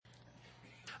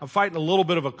I'm fighting a little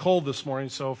bit of a cold this morning,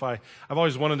 so I've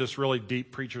always wanted this really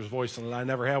deep preacher's voice, and I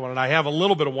never have one. And I have a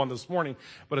little bit of one this morning,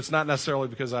 but it's not necessarily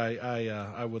because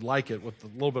I would like it with a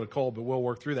little bit of cold, but we'll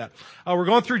work through that. We're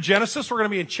going through Genesis. We're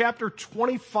going to be in chapter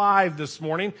 25 this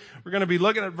morning. We're going to be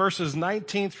looking at verses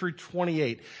 19 through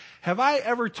 28. Have I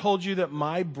ever told you that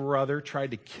my brother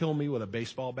tried to kill me with a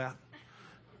baseball bat?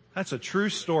 That's a true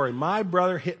story. My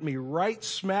brother hit me right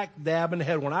smack dab in the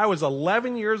head. When I was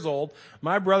 11 years old,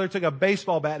 my brother took a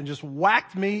baseball bat and just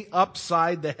whacked me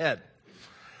upside the head.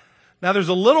 Now, there's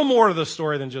a little more to the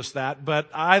story than just that, but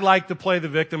I like to play the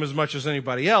victim as much as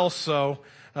anybody else, so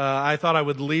I thought I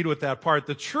would lead with that part.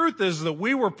 The truth is that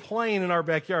we were playing in our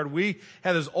backyard. We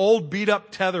had this old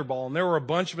beat-up tetherball, and there were a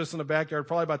bunch of us in the backyard,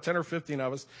 probably about 10 or 15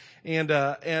 of us.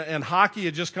 And hockey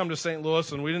had just come to St.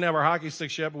 Louis, and we didn't have our hockey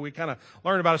sticks yet, but we kind of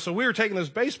learned about it. So we were taking this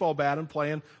baseball bat and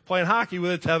playing hockey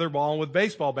with a tetherball and with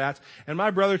baseball bats. And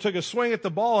my brother took a swing at the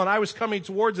ball, and I was coming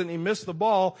towards it, and he missed the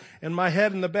ball, and my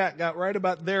head and the bat got right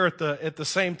about there at the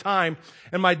same time.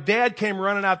 And my dad came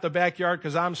running out the backyard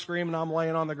because I'm screaming, I'm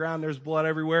laying on the ground, there's blood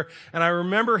everywhere. And I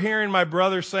remember hearing my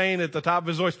brother saying at the top of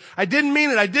his voice, I didn't mean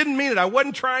it, I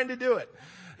wasn't trying to do it.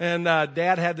 And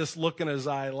Dad had this look in his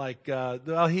eye like,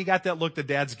 well, he got that look that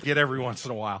dads get every once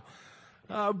in a while.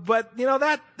 But, you know,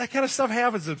 that kind of stuff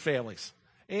happens in families.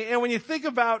 And when you think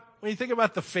about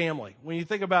the family, when you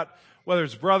think about whether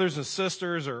it's brothers and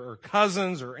sisters or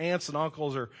cousins or aunts and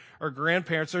uncles or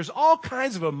grandparents, there's all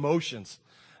kinds of emotions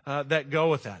that go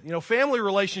with that. You know, family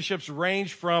relationships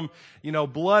range from, you know,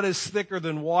 blood is thicker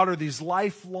than water, these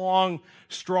lifelong,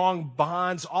 strong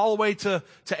bonds, all the way to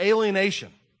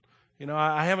alienation. You know,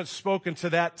 I haven't spoken to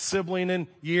that sibling in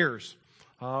years,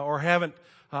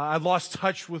 I've lost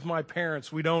touch with my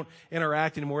parents. We don't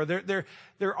interact anymore. There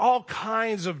are all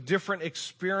kinds of different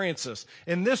experiences.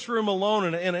 In this room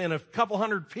alone, in a couple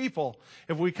hundred people,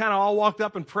 if we kind of all walked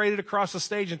up and paraded across the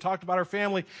stage and talked about our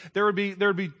family, there would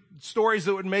be stories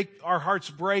that would make our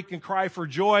hearts break and cry for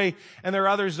joy, and there are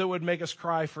others that would make us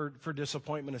cry for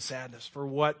disappointment and sadness for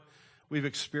what we've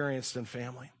experienced in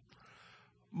family.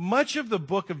 Much of the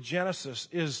book of Genesis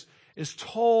is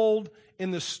told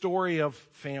in the story of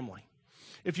family.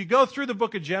 If you go through the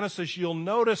book of Genesis, you'll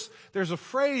notice there's a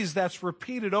phrase that's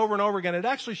repeated over and over again. It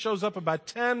actually shows up about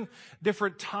 10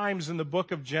 different times in the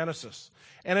book of Genesis.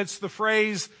 And it's the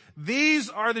phrase, these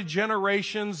are the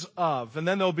generations of, and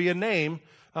then there'll be a name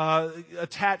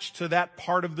attached to that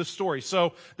part of the story.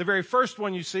 So the very first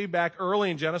one you see back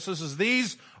early in Genesis is,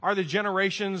 these are the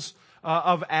generations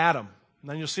of Adam. And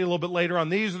then you'll see a little bit later on,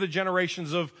 these are the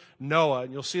generations of Noah.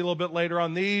 And you'll see a little bit later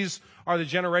on, these are the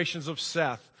generations of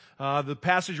Seth. The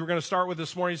passage we're going to start with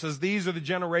this morning says, these are the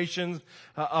generations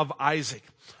of Isaac.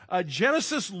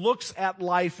 Genesis looks at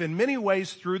life in many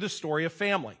ways through the story of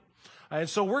family. And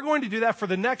so we're going to do that for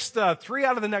the next 3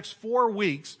 out of the next 4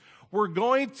 weeks. We're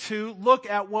going to look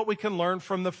at what we can learn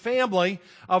from the family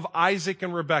of Isaac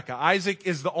and Rebekah. Isaac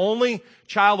is the only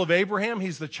child of Abraham.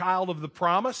 He's the child of the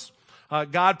promise.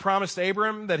 God promised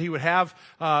Abraham that he would have,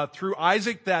 through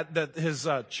Isaac, that his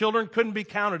children couldn't be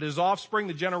counted. His offspring,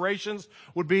 the generations,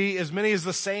 would be as many as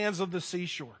the sands of the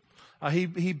seashore.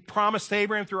 He promised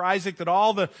Abraham through Isaac that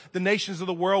all the nations of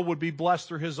the world would be blessed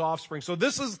through his offspring. So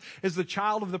this is the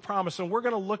child of the promise, and we're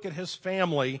going to look at his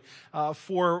family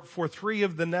for 3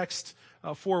 of the next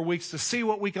 4 weeks to see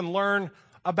what we can learn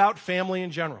about family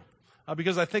in general.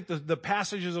 Because I think the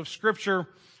passages of Scripture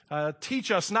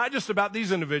teach us not just about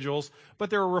these individuals, but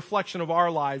they're a reflection of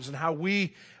our lives and how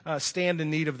we stand in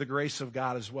need of the grace of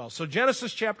God as well. So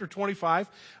Genesis chapter 25.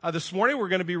 This morning we're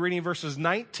going to be reading verses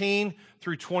 19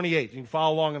 through 28. You can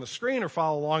follow along on the screen or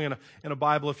follow along in a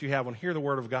Bible if you have one. Hear the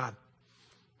word of God.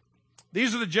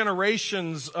 These are the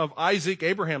generations of Isaac,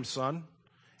 Abraham's son.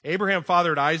 Abraham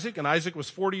fathered Isaac, and Isaac was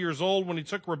 40 years old when he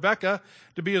took Rebekah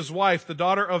to be his wife, the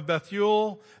daughter of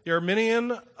Bethuel, the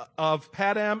Aramean of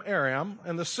Paddan Aram,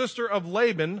 and the sister of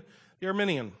Laban, the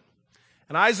Aramean.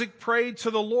 And Isaac prayed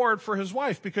to the Lord for his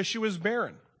wife because she was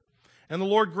barren. And the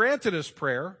Lord granted his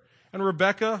prayer, and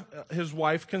Rebekah, his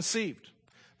wife, conceived.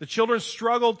 The children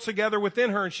struggled together within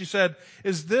her, and she said,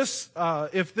 if this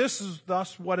is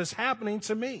thus what is happening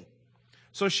to me?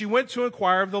 So she went to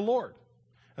inquire of the Lord.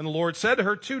 And the Lord said to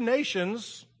her, 2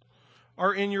 nations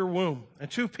are in your womb, and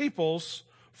 2 peoples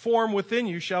formed within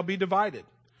you shall be divided.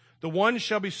 The one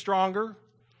shall be stronger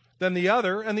than the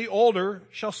other, and the older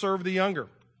shall serve the younger.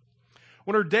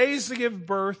 When her days to give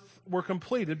birth were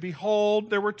completed, behold,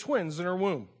 there were twins in her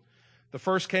womb. The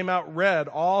first came out red,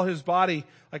 all his body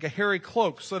like a hairy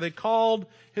cloak, so they called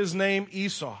his name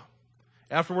Esau.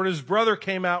 Afterward, his brother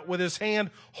came out with his hand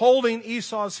holding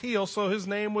Esau's heel, so his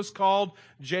name was called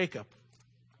Jacob.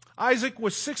 Isaac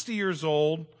was 60 years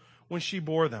old when she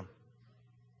bore them.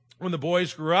 When the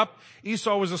boys grew up,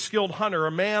 Esau was a skilled hunter,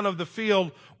 a man of the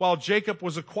field, while Jacob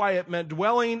was a quiet man,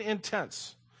 dwelling in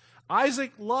tents.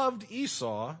 Isaac loved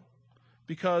Esau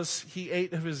because he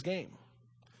ate of his game,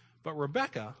 but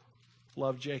Rebekah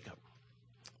loved Jacob.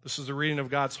 This is the reading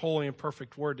of God's holy and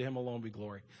perfect word. To him alone be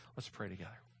glory. Let's pray together.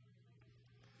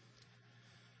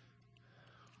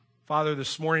 Father,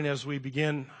 this morning as we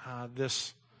begin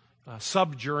this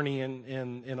sub-journey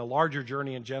in a larger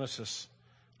journey in Genesis,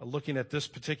 looking at this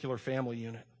particular family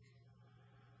unit,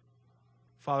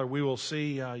 Father, we will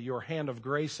see your hand of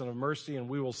grace and of mercy, and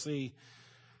we will see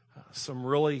some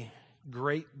really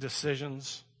great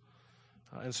decisions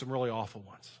and some really awful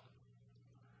ones.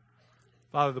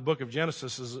 Father, the book of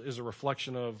Genesis is a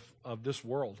reflection of this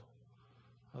world.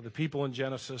 The people in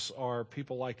Genesis are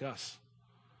people like us,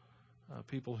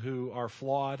 people who are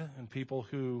flawed and people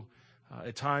who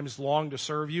at times long to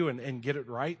serve you and get it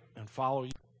right and follow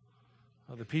you.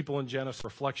 The people in Genesis are a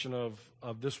reflection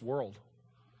of this world.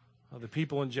 The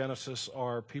people in Genesis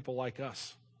are people like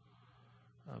us,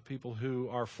 people who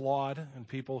are flawed and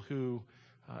people who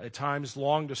at times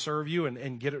long to serve you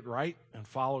and get it right and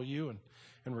follow you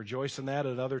and rejoice in that.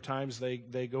 At other times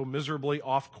they go miserably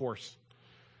off course.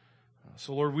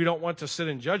 So Lord, we don't want to sit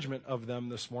in judgment of them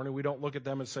this morning. We don't look at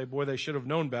them and say, boy, they should have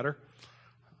known better.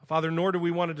 Father, nor do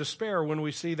we want to despair when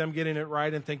we see them getting it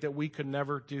right and think that we could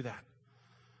never do that.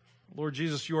 Lord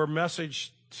Jesus, your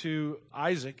message to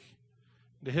Isaac,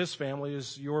 to his family,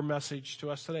 is your message to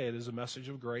us today. It is a message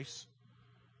of grace.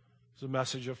 It's a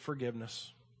message of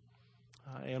forgiveness.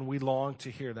 And we long to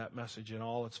hear that message in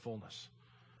all its fullness.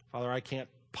 Father, I can't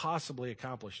possibly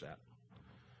accomplish that.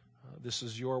 This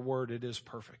is your word. It is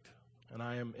perfect, and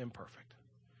I am imperfect.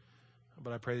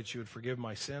 But I pray that you would forgive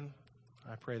my sin.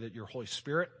 I pray that your Holy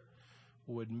Spirit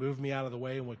would move me out of the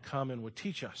way and would come and would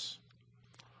teach us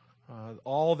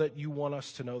all that you want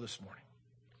us to know this morning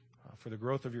for the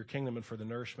growth of your kingdom and for the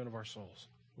nourishment of our souls.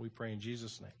 We pray in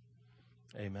Jesus'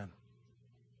 name. Amen.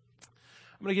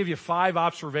 I'm going to give you 5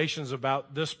 observations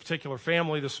about this particular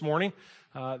family this morning.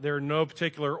 They're in no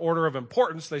particular order of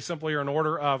importance. They simply are in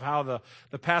order of how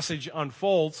the passage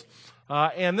unfolds.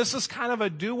 And this is kind of a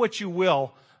do what you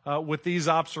will with these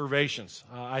observations.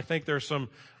 I think there's some,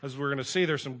 as we're going to see,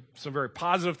 there's some very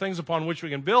positive things upon which we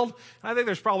can build. I think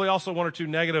there's probably also 1 or 2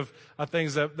 negative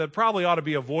things that probably ought to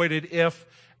be avoided if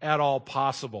at all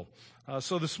possible.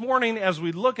 So this morning, as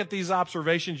we look at these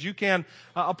observations, you can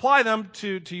apply them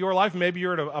to your life. Maybe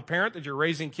you're a parent that you're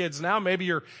raising kids now. Maybe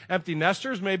you're empty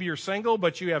nesters. Maybe you're single,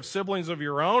 but you have siblings of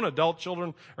your own, adult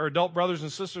children or adult brothers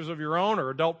and sisters of your own, or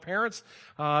adult parents.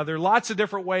 There are lots of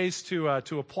different ways to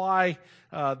apply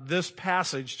this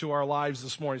passage to our lives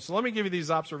this morning. So let me give you these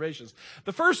observations.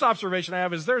 The first observation I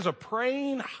have is there's a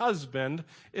praying husband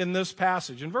in this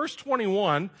passage. In verse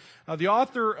 21, the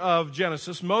author of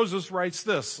Genesis, Moses, writes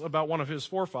this about one of his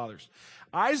forefathers.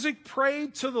 Isaac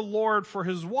prayed to the Lord for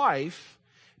his wife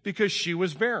because she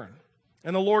was barren.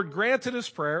 And the Lord granted his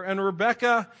prayer, and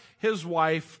Rebekah, his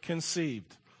wife,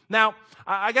 conceived. Now,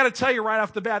 I got to tell you right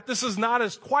off the bat, this is not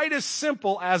quite as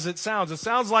simple as it sounds. It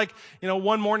sounds like,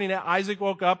 one morning Isaac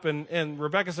woke up and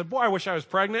Rebekah said, boy, I wish I was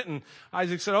pregnant. And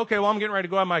Isaac said, okay, well, I'm getting ready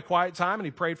to go have my quiet time. And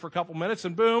he prayed for a couple minutes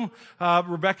and boom,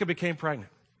 Rebekah became pregnant.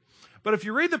 But if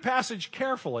you read the passage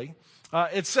carefully,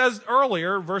 it says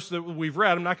earlier, verse that we've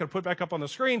read, I'm not going to put back up on the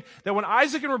screen, that when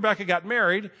Isaac and Rebekah got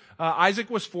married, Isaac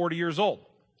was 40 years old.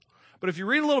 But if you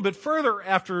read a little bit further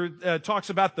after it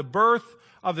talks about the birth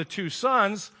of the 2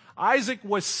 sons, Isaac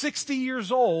was 60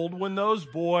 years old when those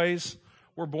boys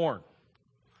were born.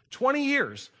 20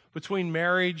 years between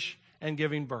marriage and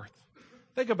giving birth.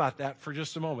 Think about that for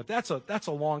just a moment. That's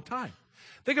a long time.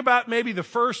 Think about maybe the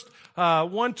first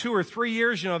 1, 2, or 3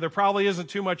 years. There probably isn't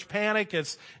too much panic.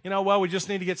 It's, we just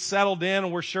need to get settled in,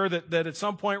 and we're sure that at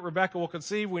some point Rebekah will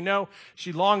conceive. We know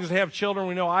she longs to have children.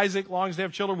 We know Isaac longs to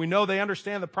have children. We know they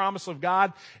understand the promise of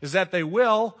God is that they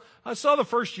will. So the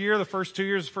first year, the first 2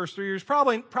 years, the first 3 years,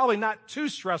 probably not too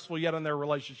stressful yet in their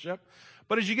relationship.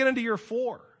 But as you get into year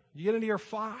 4, you get into year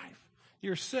 5,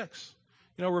 year 6,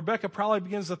 Rebekah probably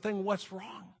begins to think, what's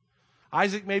wrong?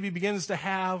 Isaac maybe begins to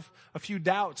have a few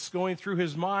doubts going through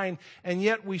his mind, and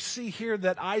yet we see here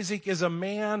that Isaac is a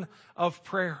man of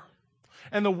prayer.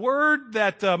 And the word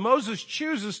that Moses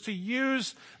chooses to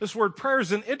use, this word prayer,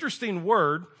 is an interesting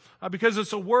word because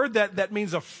it's a word that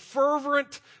means a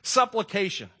fervent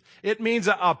supplication. It means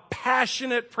a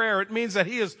passionate prayer. It means that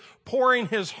he is pouring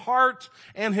his heart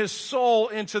and his soul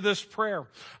into this prayer.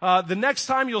 The next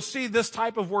time you'll see this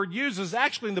type of word used is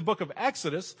actually in the book of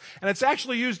Exodus, and it's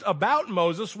actually used about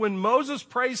Moses when Moses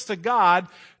prays to God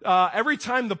every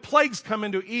time the plagues come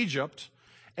into Egypt.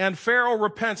 And Pharaoh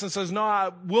repents and says,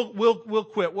 no, we'll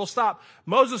quit. We'll stop.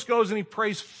 Moses goes and he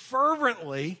prays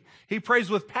fervently. He prays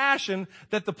with passion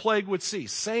that the plague would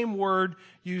cease. Same word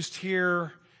used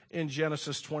here in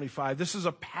Genesis 25. This is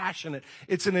a passionate,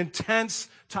 it's an intense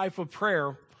type of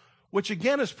prayer, which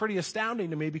again is pretty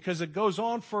astounding to me because it goes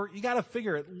on for, you got to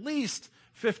figure, at least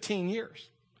 15 years.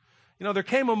 You know, there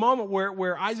came a moment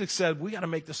where Isaac said, we got to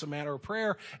make this a matter of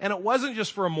prayer. And it wasn't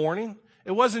just for a morning.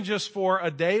 It wasn't just for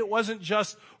a day. It wasn't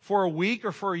just for a week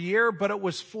or for a year, but it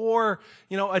was for,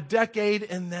 a decade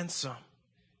and then some.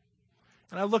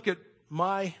 And I look at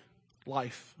my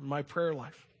life, my prayer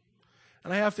life,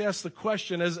 and I have to ask the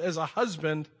question, as a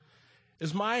husband,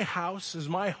 is my house, is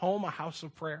my home a house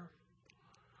of prayer?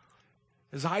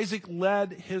 As Isaac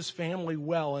led his family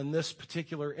well in this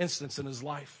particular instance in his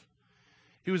life,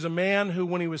 he was a man who,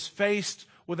 when he was faced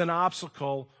with an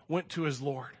obstacle, went to his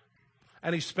Lord.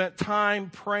 And he spent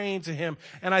time praying to him.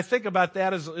 And I think about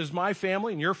that as my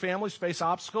family and your families face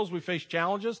obstacles. We face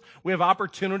challenges. We have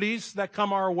opportunities that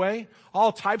come our way.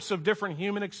 All types of different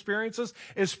human experiences.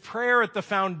 Is prayer at the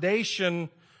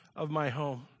foundation of my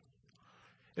home?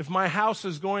 If my house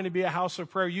is going to be a house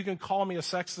of prayer, you can call me a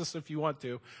sexist if you want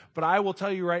to. But I will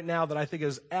tell you right now that I think it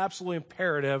is absolutely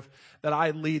imperative that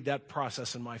I lead that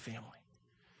process in my family.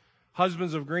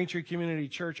 Husbands of Green Tree Community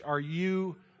Church, are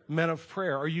you men of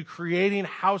prayer? Are you creating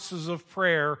houses of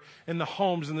prayer in the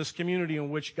homes in this community in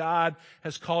which God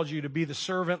has called you to be the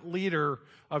servant leader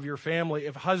of your family?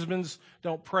 If husbands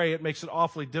don't pray, it makes it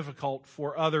awfully difficult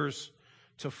for others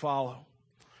to follow.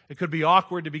 It could be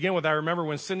awkward to begin with. I remember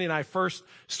when Cindy and I first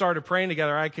started praying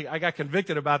together, I got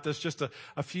convicted about this just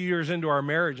a few years into our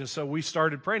marriage, and so we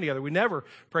started praying together. We never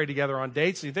prayed together on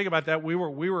dates. And you think about that, we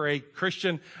were a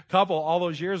Christian couple all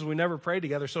those years, and we never prayed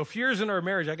together. So a few years into our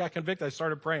marriage, I got convicted. I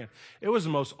started praying. It was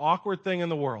the most awkward thing in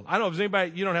the world. I don't know if there's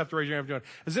anybody, you don't have to raise your hand if you want.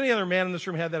 Has any other man in this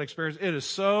room had that experience? It is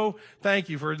so, thank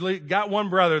you for, got one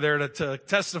brother there to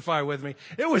testify with me.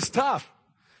 It was tough,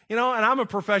 and I'm a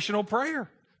professional prayer.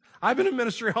 I've been in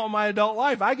ministry all my adult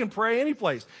life. I can pray any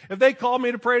place. If they called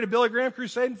me to pray at a Billy Graham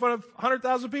crusade in front of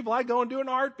 100,000 people, I'd go and do it in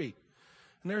a heartbeat.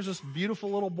 And there's this beautiful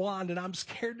little blonde, and I'm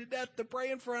scared to death to pray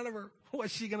in front of her.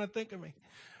 What's she going to think of me?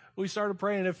 We started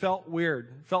praying, and it felt weird.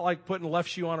 It felt like putting left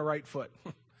shoe on a right foot.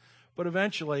 But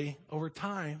eventually, over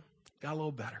time, it got a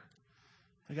little better.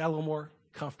 It got a little more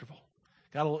comfortable.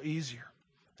 It got a little easier.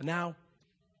 And now,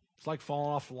 it's like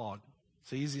falling off a log. It's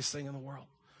the easiest thing in the world.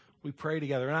 We pray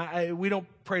together. And we don't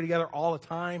pray together all the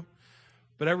time,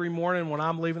 but every morning when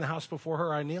I'm leaving the house before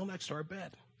her, I kneel next to our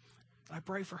bed. I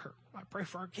pray for her. I pray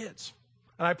for our kids.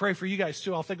 And I pray for you guys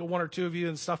too. I'll think of one or two of you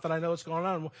and stuff that I know is going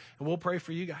on, and we'll pray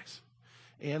for you guys.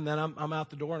 And then I'm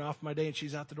out the door and off my day, and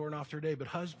she's out the door and off her day. But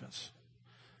husbands,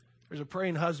 there's a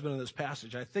praying husband in this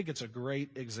passage. I think it's a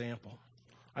great example.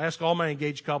 I ask all my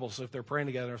engaged couples if they're praying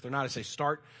together. If they're not, I say,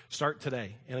 start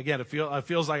today. And again, it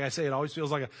feels like I say, it always feels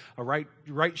like a right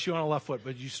shoe on a left foot,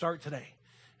 but you start today.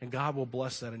 And God will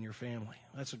bless that in your family.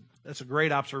 That's a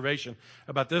great observation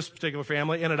about this particular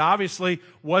family. And it obviously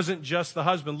wasn't just the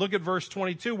husband. Look at verse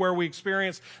 22, where we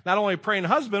experience not only a praying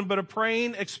husband, but a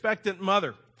praying expectant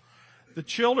mother. The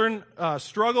children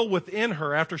struggle within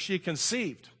her after she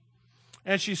conceived.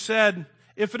 And she said,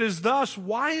 if it is thus,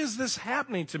 why is this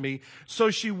happening to me? So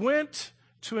she went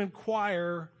to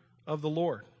inquire of the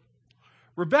Lord.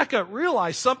 Rebecca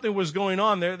realized something was going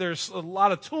on there. There's a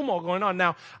lot of tumult going on.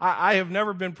 Now, I have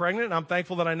never been pregnant, and I'm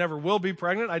thankful that I never will be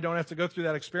pregnant. I don't have to go through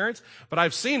that experience. But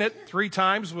I've seen it 3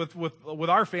 times with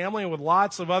our family and with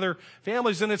lots of other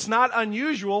families, and it's not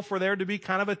unusual for there to be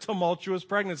kind of a tumultuous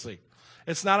pregnancy.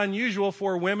 It's not unusual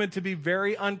for women to be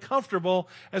very uncomfortable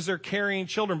as they're carrying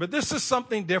children. But this is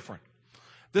something different.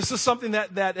 This is something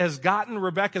that has gotten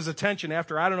Rebecca's attention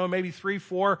after, I don't know, maybe 3,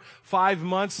 4, 5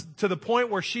 months, to the point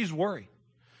where she's worried,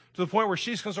 to the point where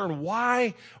she's concerned.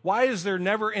 Why is there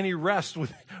never any rest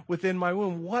within my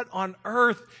womb? What on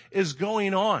earth is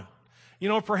going on?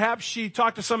 Perhaps she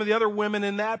talked to some of the other women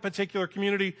in that particular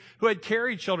community who had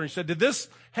carried children. She said, did this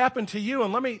happen to you?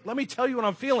 And let me tell you what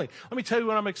I'm feeling. Let me tell you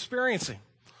what I'm experiencing.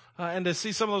 And to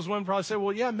see some of those women probably say,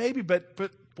 well, yeah, maybe, but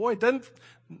boy,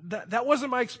 that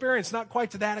wasn't my experience, not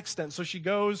quite to that extent. So she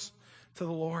goes to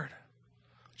the Lord.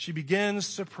 She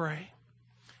begins to pray.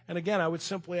 And again, I would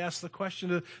simply ask the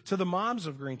question to the moms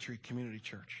of Green Tree Community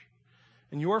Church.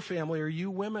 In your family, are you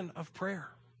women of prayer?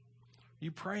 Are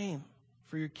you praying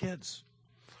for your kids?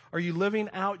 Are you living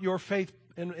out your faith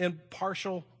in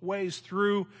partial ways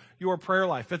through your prayer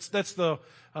life?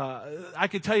 I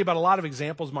could tell you about a lot of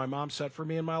examples my mom set for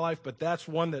me in my life, but that's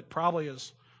one that probably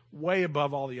is way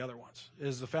above all the other ones,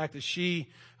 is the fact that she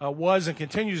was and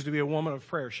continues to be a woman of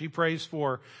prayer. She prays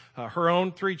for her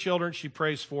own 3 children. She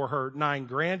prays for her 9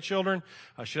 grandchildren.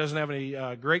 She doesn't have any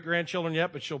great-grandchildren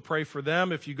yet, but she'll pray for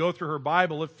them. If you go through her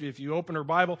Bible, if you open her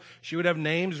Bible, she would have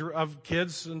names of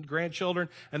kids and grandchildren.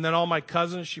 And then all my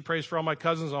cousins, she prays for all my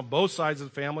cousins on both sides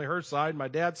of the family, her side, my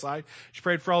dad's side. She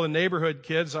prayed for all the neighborhood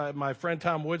kids. My friend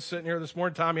Tom Wood's sitting here this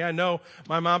morning. Tommy, I know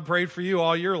my mom prayed for you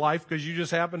all your life because you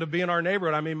just happened to be in our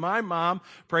neighborhood. I mean, my mom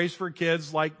prays for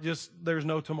kids like just there's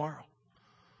no tomorrow.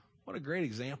 What a great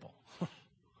example.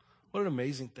 What an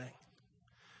amazing thing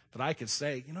that I could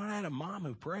say, you know, I had a mom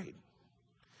who prayed.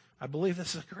 I believe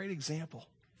this is a great example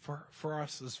for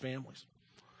us as families.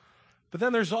 But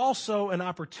then there's also an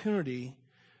opportunity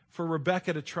for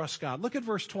Rebekah to trust God. Look at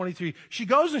verse 23. She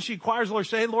goes and she inquires the Lord,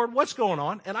 say, hey, Lord, what's going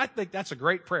on? And I think that's a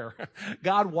great prayer.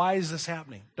 God, why is this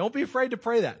happening? Don't be afraid to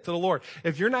pray that to the Lord.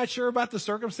 If you're not sure about the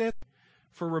circumstance,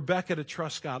 for Rebekah to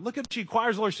trust God. Look at she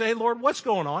inquires the Lord, say, hey, Lord, what's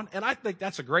going on? And I think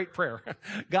that's a great prayer.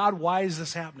 God, why is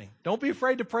this happening? Don't be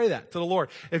afraid to pray that to the Lord.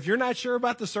 If you're not sure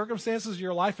about the circumstances of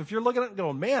your life, if you're looking at it and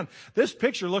going, man, this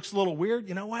picture looks a little weird,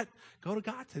 you know what? Go to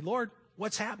God. Say, Lord,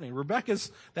 what's happening?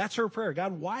 That's her prayer.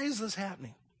 God, why is this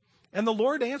happening? And the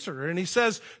Lord answered her, and he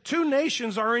says, 2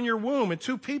 nations are in your womb, and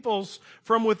 2 peoples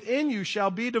from within you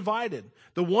shall be divided.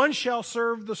 The one shall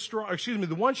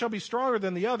the one shall be stronger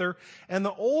than the other, and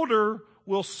the older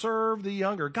will serve the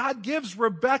younger. God gives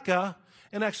Rebekah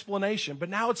an explanation, but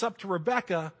now it's up to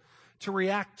Rebekah to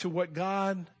react to what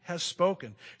God has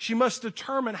spoken. She must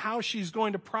determine how she's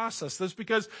going to process this,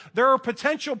 because there are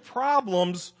potential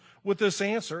problems with this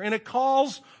answer, and it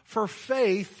calls for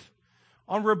faith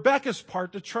on Rebekah's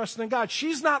part to trust in God.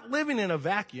 She's not living in a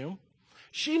vacuum.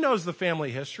 She knows the family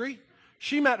history.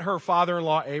 She met her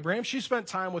father-in-law, Abraham. She spent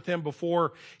time with him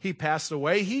before he passed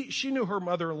away. She knew her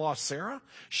mother-in-law, Sarah.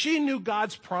 She knew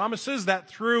God's promises that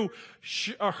through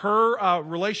her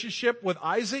relationship with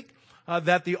Isaac,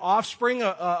 that the offspring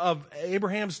of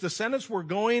Abraham's descendants were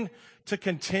going to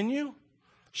continue.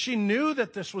 She knew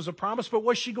that this was a promise, but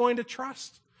was she going to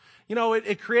trust? You know,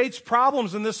 it creates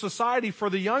problems in this society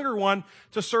for the younger one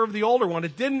to serve the older one.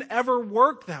 It didn't ever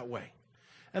work that way.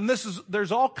 And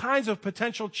there's all kinds of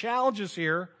potential challenges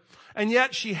here, and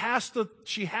yet she has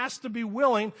to be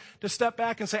willing to step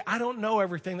back and say, I don't know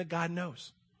everything that God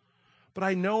knows, but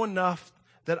I know enough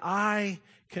that I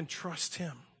can trust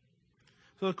him.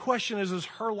 So the question is, as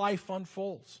her life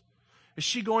unfolds, is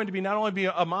she going to be not only be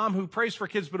a mom who prays for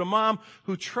kids, but a mom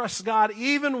who trusts God,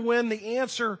 even when the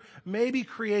answer maybe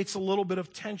creates a little bit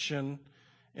of tension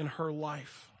in her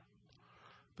life?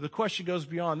 But the question goes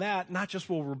beyond that. Not just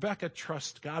will Rebekah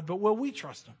trust God, but will we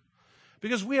trust him?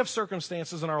 Because we have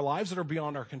circumstances in our lives that are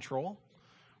beyond our control.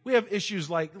 We have issues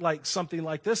like something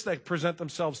like this that present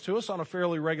themselves to us on a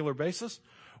fairly regular basis,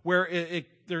 where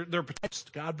they're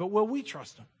protected God, but will we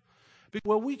trust him?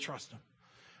 Will we trust him?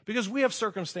 Because we have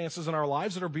circumstances in our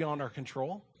lives that are beyond our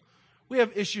control. We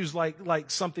have issues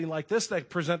like something like this that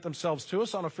present themselves to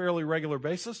us on a fairly regular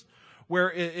basis,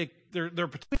 where they're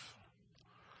protected.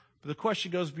 But the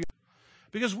question goes beyond,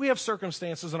 because we have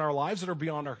circumstances in our lives that are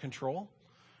beyond our control.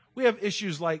 We have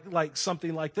issues like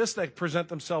something like this that present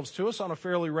themselves to us on a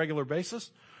fairly regular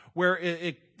basis, where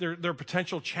there are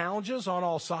potential challenges on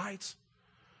all sides.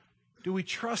 Do we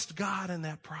trust God in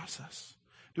that process?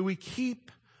 Do we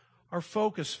keep our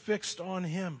focus fixed on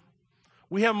him?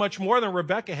 We have much more than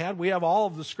Rebekah had. We have all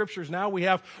of the scriptures now.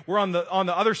 We're on the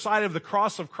other side of the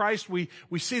cross of Christ. We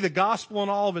see the gospel in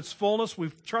all of its fullness.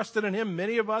 We've trusted in him,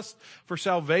 many of us, for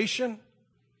salvation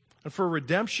and for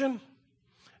redemption.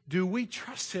 Do we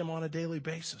trust him on a daily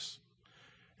basis?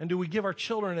 And do we give our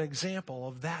children an example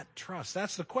of that trust?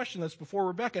 That's the question that's before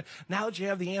Rebekah. Now that you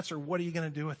have the answer, what are you going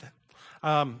to do with it?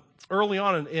 Early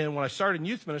on, when I started in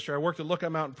youth ministry, I worked at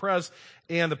Lookout Mountain Pres,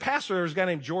 and the pastor there was a guy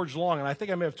named George Long, and I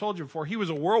think I may have told you before, he was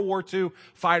a World War II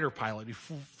fighter pilot. He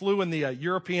flew in the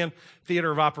European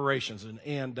Theater of Operations,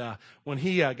 and when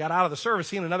he got out of the service,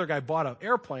 he and another guy bought an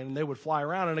airplane, and they would fly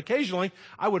around, and occasionally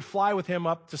I would fly with him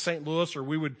up to St. Louis, or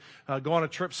we would go on a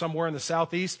trip somewhere in the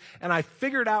southeast, and I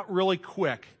figured out really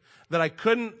quick that I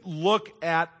couldn't look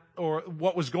at or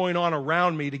what was going on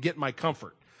around me to get my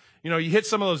comfort. You know, you hit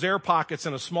some of those air pockets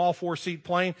in a small 4-seat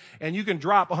plane, and you can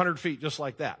drop 100 feet just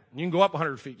like that. You can go up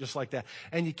 100 feet just like that.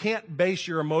 And you can't base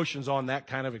your emotions on that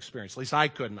kind of experience. At least I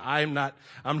couldn't. I'm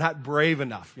not brave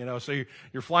enough, you know. So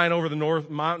you're flying over the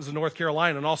mountains of North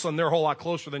Carolina, and all of a sudden they're a whole lot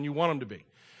closer than you want them to be.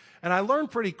 And I learned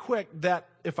pretty quick that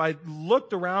if I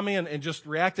looked around me and just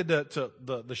reacted to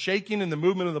the shaking and the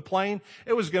movement of the plane,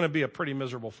 it was going to be a pretty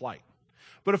miserable flight.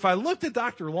 But if I looked at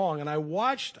Dr. Long and I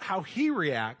watched how he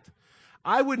react,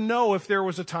 I would know if there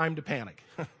was a time to panic.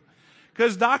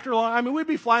 Because Dr. Long, I mean, we'd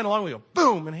be flying along, we go,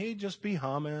 boom, and he'd just be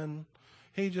humming.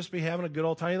 He'd just be having a good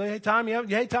old time. Like, hey, Tom, you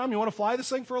want to fly this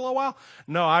thing for a little while?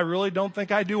 No, I really don't think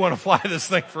I do want to fly this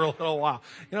thing for a little while.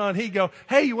 And he'd go,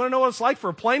 hey, you want to know what it's like for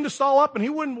a plane to stall up? And he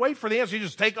wouldn't wait for the answer. He'd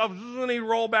just take off and he'd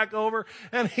roll back over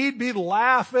and he'd be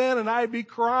laughing and I'd be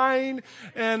crying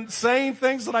and saying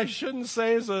things that I shouldn't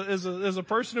say as a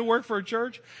person who worked for a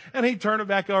church. And he'd turn it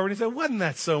back over and he'd say, wasn't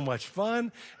that so much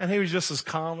fun? And he was just as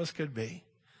calm as could be.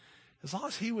 As long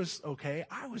as he was okay,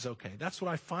 I was okay. That's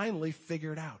what I finally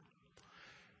figured out.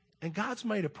 And God's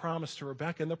made a promise to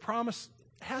Rebecca, and the promise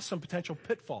has some potential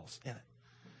pitfalls in it.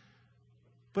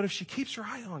 But if she keeps her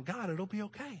eye on God, it'll be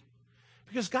okay.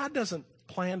 Because God doesn't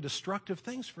plan destructive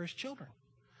things for his children.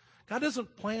 God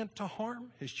doesn't plan to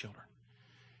harm his children.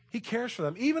 He cares for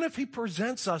them, even if he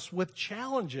presents us with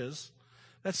challenges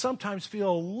that sometimes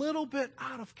feel a little bit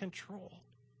out of control.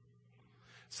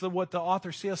 It's what the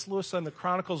author C.S. Lewis said in the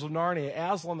Chronicles of Narnia,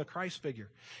 Aslan, the Christ figure.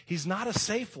 He's not a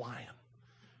safe lion,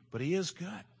 but he is good.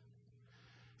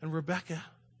 And Rebecca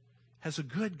has a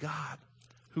good God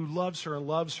who loves her and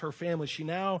loves her family. She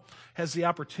now has the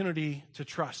opportunity to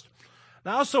trust.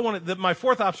 Now, I also wanted, my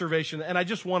fourth observation, and I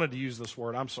just wanted to use this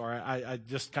word. I'm sorry. I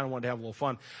just kind of wanted to have a little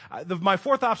fun. My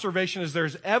fourth observation is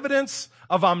there's evidence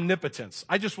of omnipotence.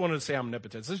 I just wanted to say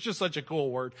omnipotence. It's just such a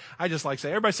cool word. I just like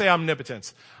saying, everybody say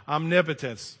omnipotence.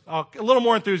 Omnipotence. Oh, a little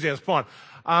more enthusiasm. Come on.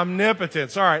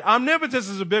 Omnipotence. All right. Omnipotence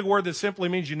is a big word that simply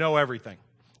means you know everything.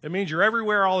 It means you're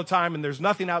everywhere all the time and there's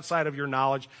nothing outside of your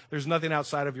knowledge. There's nothing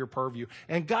outside of your purview.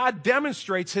 And God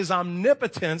demonstrates his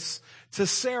omnipotence to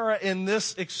Sarah in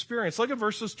this experience. Look at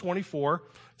verses 24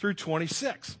 through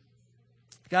 26.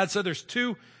 God said there's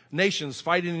two nations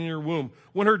fighting in your womb.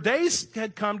 When her days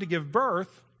had come to give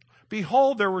birth,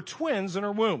 behold, there were twins in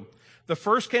her womb. The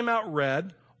first came out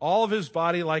red, all of his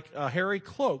body like a hairy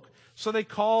cloak. So they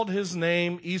called his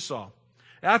name Esau.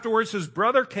 Afterwards, his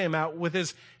brother came out with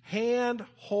his hand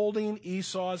holding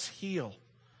Esau's heel.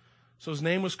 So his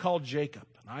name was called Jacob.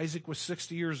 And Isaac was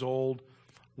 60 years old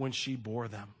when she bore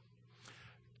them.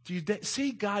 Do you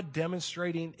see God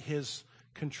demonstrating his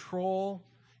control,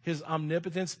 his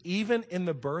omnipotence, even in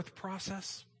the birth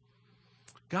process?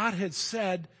 God had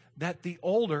said that the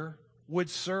older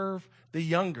would serve the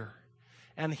younger.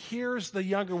 And here's the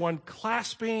younger one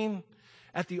clasping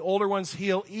at the older one's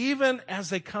heel, even as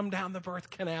they come down the birth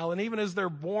canal and even as they're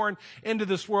born into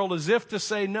this world, as if to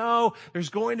say, no, there's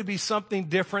going to be something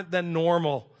different than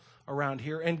normal around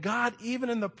here. And God, even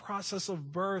in the process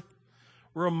of birth,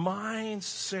 reminds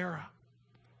Sarah,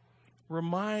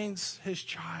 reminds his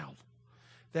child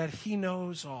that he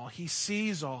knows all, he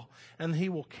sees all, and he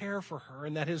will care for her,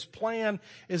 and that his plan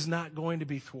is not going to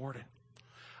be thwarted.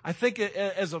 I think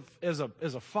as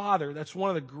a father, that's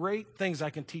one of the great things I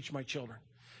can teach my children,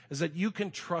 is that you can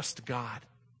trust God,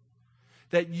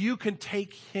 that you can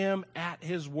take him at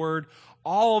his word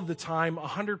all of the time,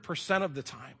 100% of the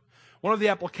time. One of the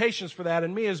applications for that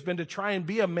in me has been to try and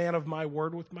be a man of my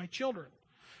word with my children.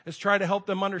 Is try to help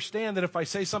them understand that if I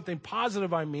say something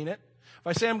positive, I mean it. If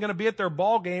I say I'm going to be at their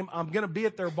ball game, I'm going to be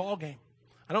at their ball game.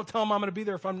 I don't tell them I'm going to be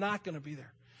there if I'm not going to be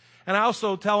there. And I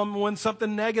also tell them when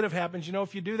something negative happens,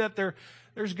 if you do that,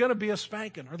 there's going to be a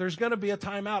spanking or there's going to be a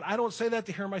timeout. I don't say that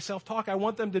to hear myself talk. I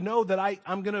want them to know that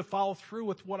I'm going to follow through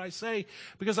with what I say,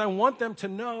 because I want them to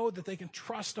know that they can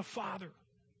trust a father.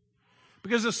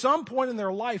 Because at some point in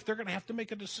their life, they're going to have to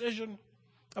make a decision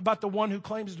about the one who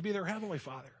claims to be their heavenly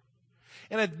Father.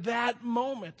 And at that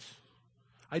moment,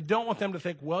 I don't want them to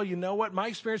think, well, you know what? My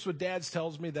experience with dads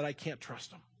tells me that I can't trust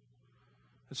them.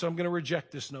 And so I'm going to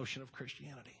reject this notion of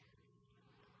Christianity.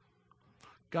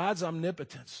 God's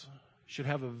omnipotence should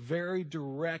have a very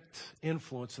direct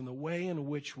influence in the way in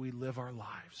which we live our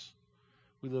lives.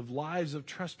 We live lives of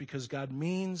trust because God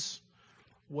means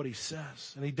what he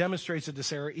says. And he demonstrates it to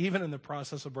Sarah even in the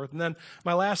process of birth. And then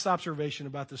my last observation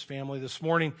about this family this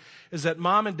morning is that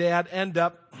mom and dad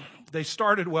they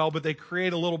started well, but they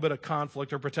create a little bit of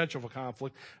conflict or potential for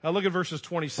conflict. Now look at verses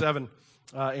 27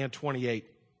 and 28.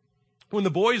 When the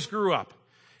boys grew up,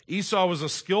 Esau was a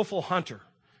skillful hunter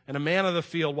and a man of the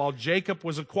field, while Jacob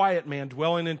was a quiet man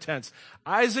dwelling in tents.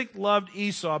 Isaac loved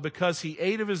Esau because he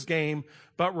ate of his game,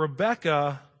 but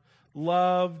Rebekah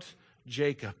loved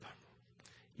Jacob.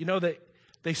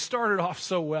 They started off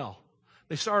so well.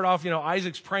 They started off,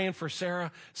 Isaac's praying for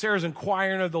Sarah. Sarah's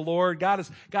inquiring of the Lord. God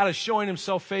is showing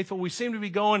himself faithful. We seem to be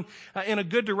going in a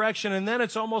good direction. And then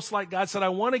it's almost like God said, I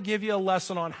want to give you a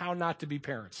lesson on how not to be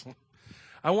parents.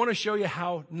 I want to show you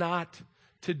how not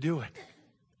to do it.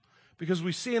 Because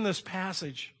we see in this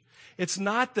passage, it's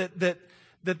not that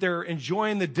they're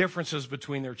enjoying the differences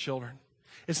between their children.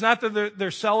 It's not that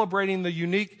they're celebrating the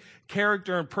unique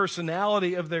character and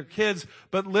personality of their kids,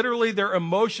 but literally their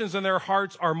emotions and their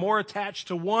hearts are more attached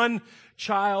to one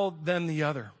child than the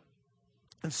other.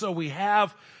 And so we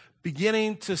have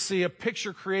beginning to see a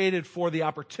picture created for the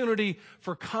opportunity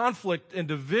for conflict and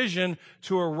division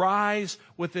to arise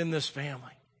within this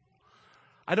family.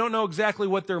 I don't know exactly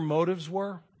what their motives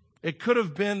were. It could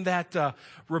have been that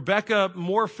Rebekah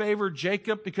more favored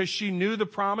Jacob because she knew the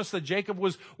promise that Jacob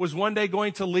was one day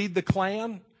going to lead the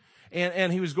clan.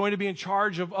 And he was going to be in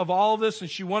charge of all of this, and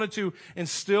she wanted to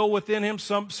instill within him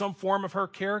some form of her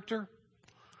character.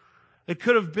 It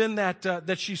could have been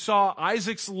that she saw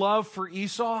Isaac's love for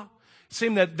Esau. It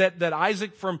seemed that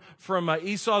Isaac from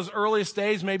Esau's earliest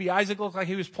days, maybe Isaac looked like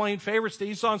he was playing favorites to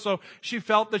Esau, and so she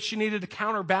felt that she needed to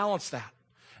counterbalance that.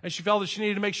 And she felt that she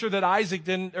needed to make sure that Isaac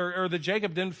didn't, or that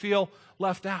Jacob didn't feel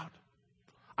left out.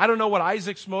 I don't know what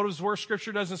Isaac's motives were.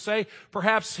 Scripture doesn't say.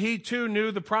 Perhaps he too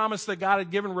knew the promise that God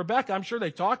had given Rebekah. I'm sure they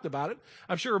talked about it.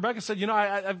 I'm sure Rebekah said,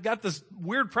 I've got this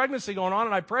weird pregnancy going on,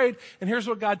 and I prayed, and here's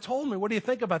what God told me. What do you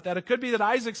think about that? It could be that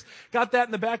Isaac's got that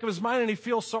in the back of his mind, and he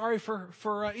feels sorry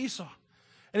for Esau.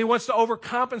 And he wants to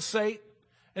overcompensate,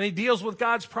 and he deals with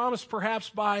God's promise perhaps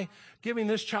by giving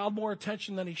this child more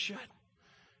attention than he should,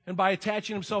 and by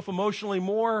attaching himself emotionally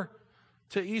more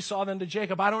to Esau than to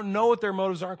Jacob. I don't know what their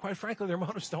motives are. Quite frankly, their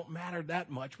motives don't matter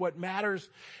that much. What matters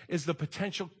is the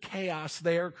potential chaos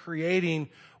they are creating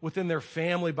within their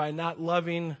family by not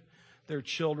loving their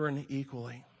children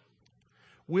equally.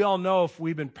 We all know if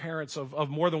we've been parents of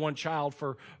more than one child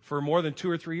for more than 2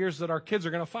 or 3 years that our kids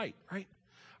are going to fight, right?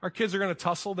 Our kids are going to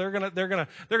tussle. They're going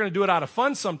to do it out of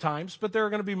fun sometimes, but there are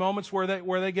going to be moments where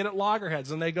they get at loggerheads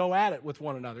and they go at it with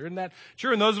one another. Isn't that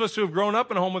true? And those of us who have grown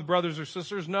up in a home with brothers or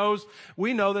sisters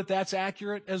we know that that's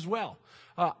accurate as well.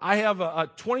 I have a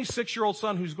 26-year-old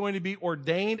son who's going to be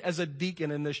ordained as a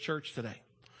deacon in this church today.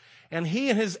 And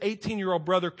he and his 18-year-old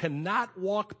brother cannot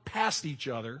walk past each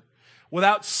other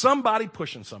without somebody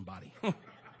pushing somebody.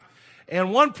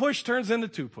 And one push turns into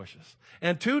 2 pushes.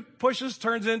 And 2 pushes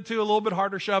turns into a little bit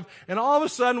harder shove. And all of a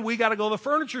sudden, we got to go to the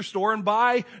furniture store and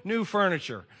buy new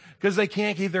furniture because they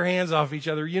can't keep their hands off each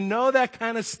other. You know that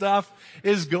kind of stuff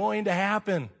is going to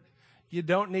happen. You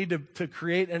don't need to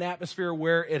create an atmosphere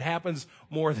where it happens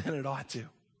more than it ought to.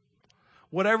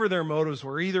 Whatever their motives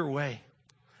were, either way,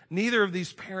 neither of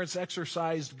these parents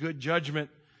exercised good judgment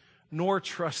nor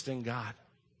trust in God.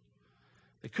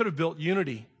 They could have built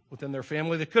unity within their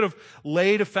family. They could have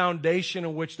laid a foundation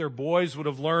in which their boys would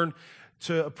have learned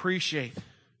to appreciate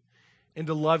and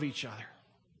to love each other.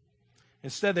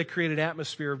 Instead, they created an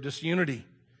atmosphere of disunity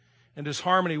and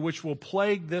disharmony which will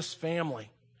plague this family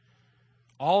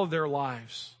all of their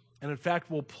lives, and in fact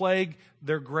will plague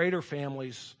their greater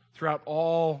families throughout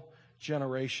all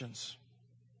generations.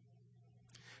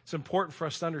 It's important for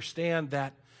us to understand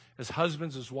that as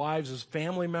husbands, as wives, as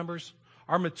family members,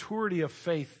 our maturity of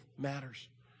faith matters.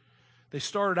 They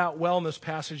started out well in this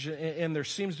passage, and there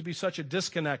seems to be such a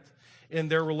disconnect in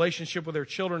their relationship with their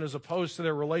children as opposed to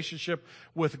their relationship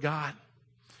with God.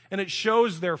 And it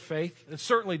shows their faith. It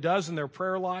certainly does in their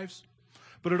prayer lives,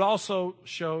 but it also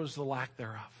shows the lack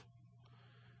thereof.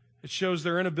 It shows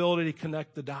their inability to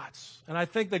connect the dots. And I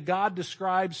think that God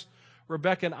describes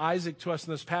Rebekah and Isaac to us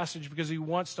in this passage because he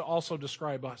wants to also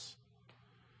describe us.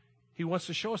 He wants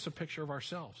to show us a picture of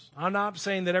ourselves. I'm not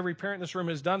saying that every parent in this room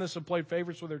has done this and played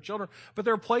favorites with their children, but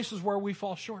there are places where we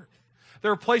fall short.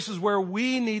 There are places where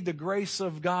we need the grace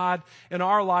of God in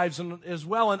our lives as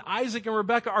well. And Isaac and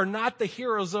Rebekah are not the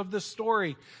heroes of this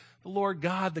story. The Lord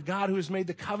God, the God who has made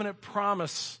the covenant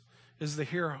promise, is the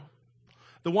hero.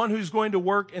 The one who's going to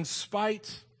work in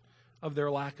spite of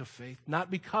their lack of faith, not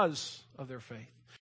because of their faith.